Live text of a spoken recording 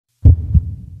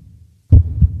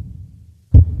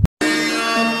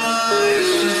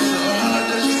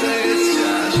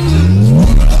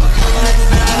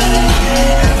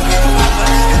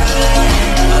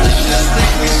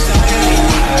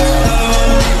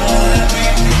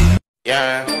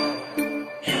Yeah.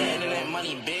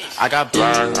 I got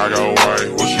black, I got white,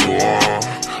 what you want?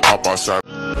 Hop outside.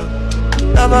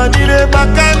 Never need a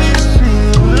back and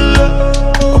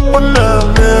open up,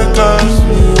 make us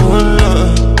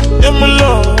yeah, my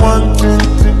love, one thing.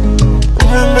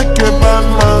 We make a bad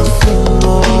man sing.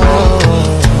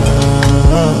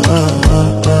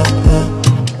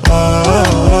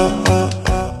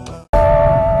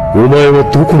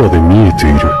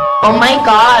 Oh my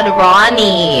God,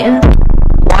 Ronnie.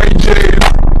 White Jade,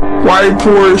 white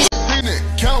Porsche.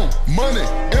 Count money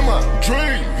in my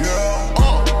dream. Yeah.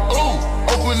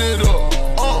 Open it up.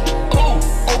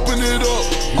 Open it up.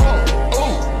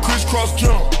 Crisscross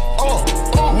jump.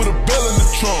 With a bell in the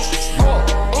trunk.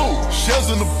 Shells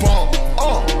in the pump.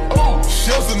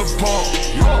 Shells in the pump.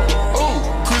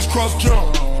 Crisscross jump.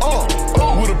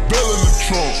 With a bell in the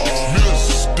trunk. This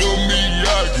still me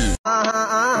Yagi.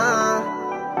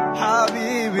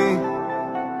 Habibi.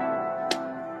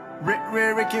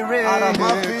 Ricky Ray. Alla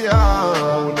mafia.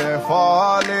 They're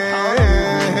falling.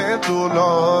 Too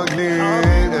longly.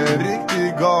 Ricky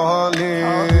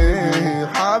galen.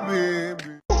 Habibi.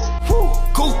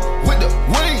 Cool with the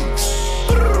wings.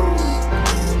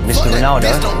 Mr. Ronaldo,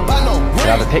 can I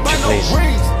have a picture, please?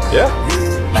 Yeah.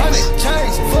 Thanks.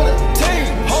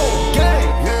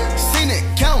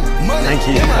 Thank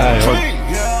you.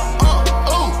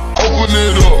 Open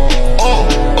it up.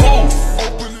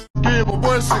 Gave a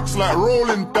boy 6 like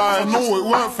rolling die. No, it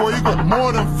weren't for you got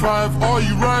more than 5. Are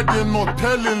you riding or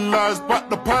telling lies? Back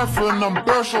the python and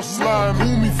burst your slime.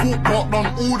 Umi foot parked on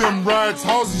all them rides.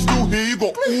 How's he still here? You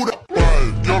got all that.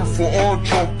 Right, girl for our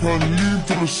jump and lean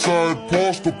to the side.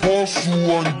 Pass the parcel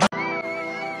and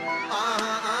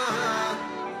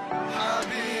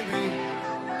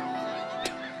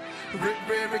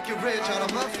Ricky Rich out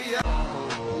of Mafia.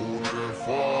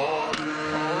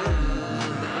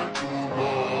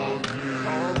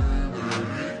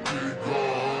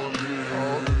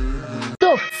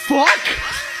 The fuck?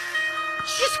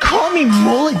 Just call me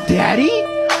Mullet Daddy?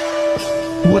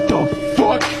 What the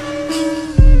fuck?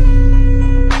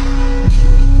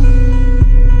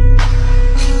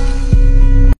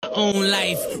 Own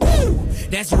life, woo,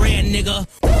 that's rare, nigga.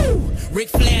 Woo, Ric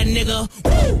Flair, nigga.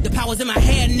 Woo, the power's in my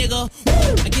head, nigga.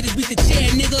 Woo, I get this beat to chair,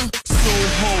 nigga.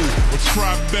 Soho, a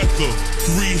trifecta,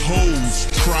 3 hoes,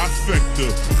 trifecta,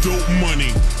 dope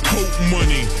money, coke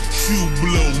money, shoe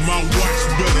blow, my watch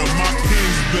better, my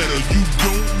pen's better, you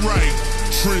don't write,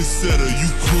 trendsetter, you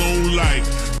clone like,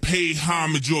 pay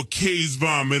homage or case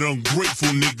vomit, ungrateful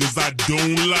niggas I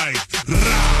don't like.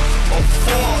 Rah! A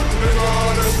fuck nigga,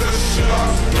 that's that shit I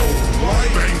don't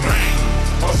like. Bang bang.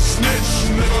 A snitch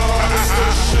nigga, that's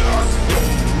that shit I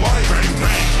don't like. Bang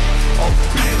bang. A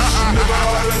bitch nigga,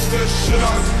 that's that shit I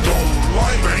don't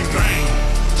like. Bang bang.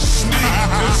 Sneak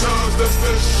niggas, that's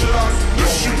that shit I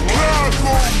don't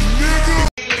Chicago, nigga.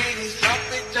 Ladies, drop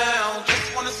it down, just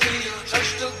wanna see you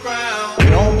touch the ground.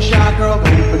 Don't be shy, girl, go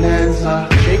bonanza.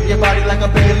 Shake your body like a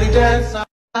belly dancer.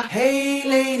 Hey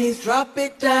ladies, drop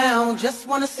it down. Just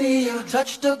wanna see you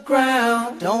touch the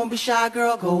ground. Don't be shy,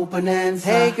 girl, go bonanza.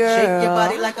 Hey girl, shake your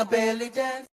body like a belly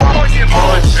dance.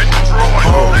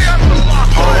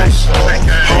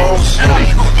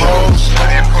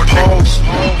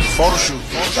 Photo shoot.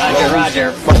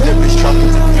 Roger. Fuck that bitch, try to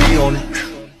put the feet on it.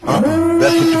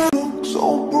 That's what you so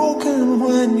broken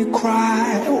when you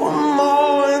cry. One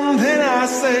more and then I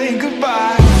say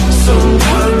goodbye.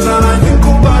 Sometimes all I think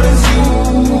about is you,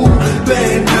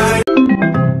 baby.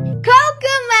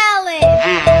 Cocomelon.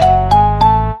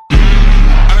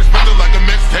 I expect it like a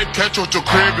mixtape, catch out your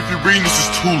crib if you reading this is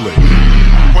too late.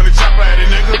 When the chopper at it,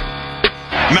 nigga.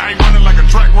 Now I ain't running like a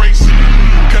track race.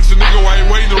 Catch a nigga while he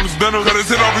waiting on his dinner, got his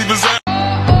head off his ass.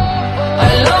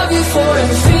 I love you for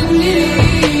infinity.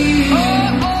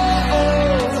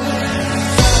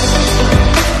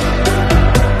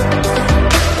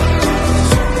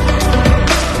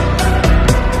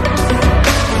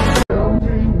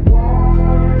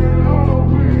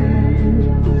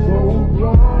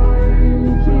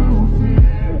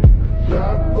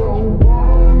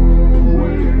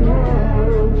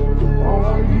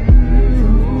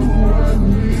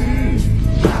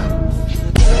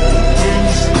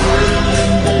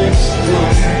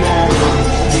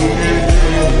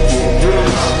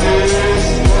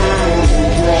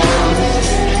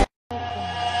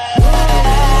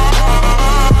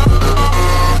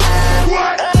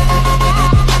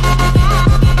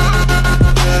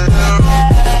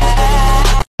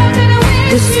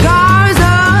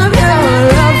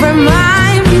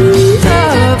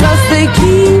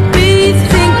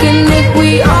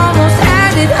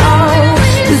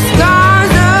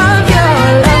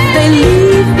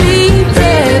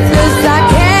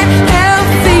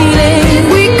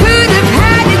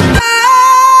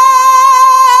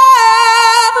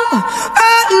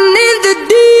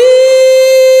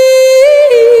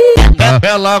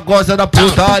 ela gosta da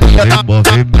putaria.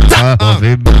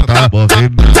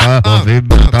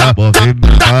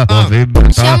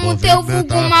 Chama o teu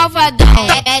vulgo malvadão.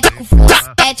 Ético,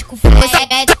 força, ético, força,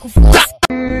 ético, força.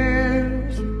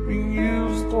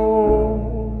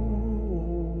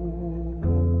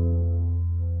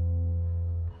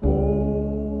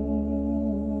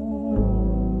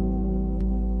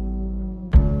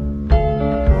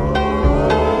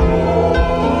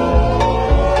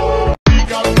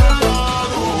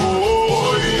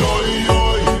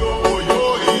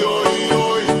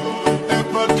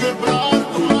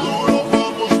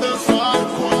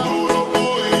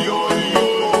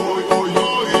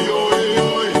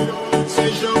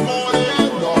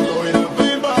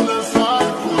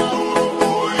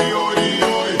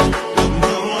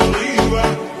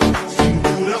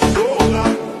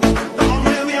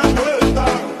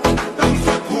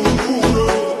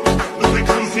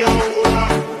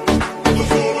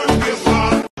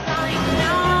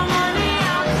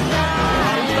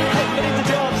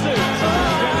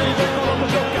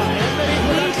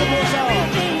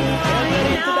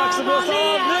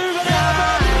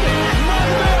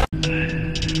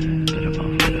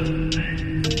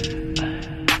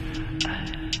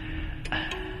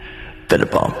 Better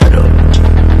bump it up.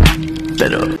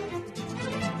 Better.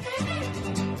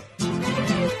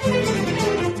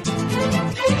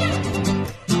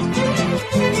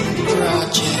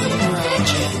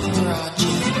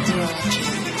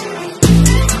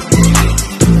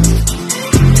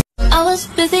 I was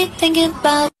busy thinking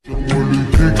about.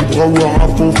 بغاو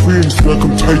يعرفوا فين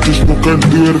ساكن تحيتش شنو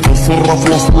كندير كنصرف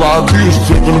وسط العديش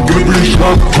ساكن قلبي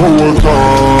شاد قوة.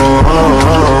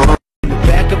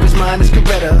 Back of his mind is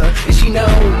Coretta, and she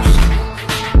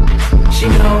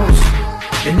knows,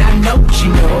 and I know she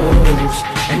knows,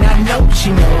 and I know she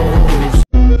knows.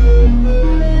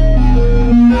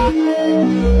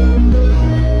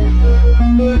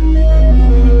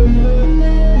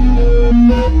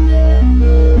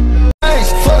 Thanks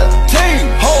for the team,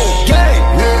 whole game,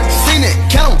 seen it,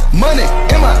 count money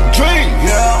in my dream,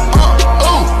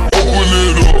 Open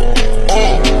it up,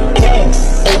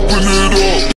 open it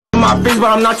up. My bitch, but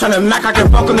I'm not tryna mac. I can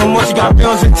fuck her no more. She got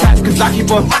bills attached, cause I keep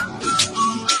her.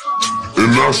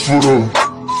 And that's for the.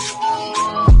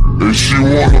 And she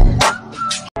wanna.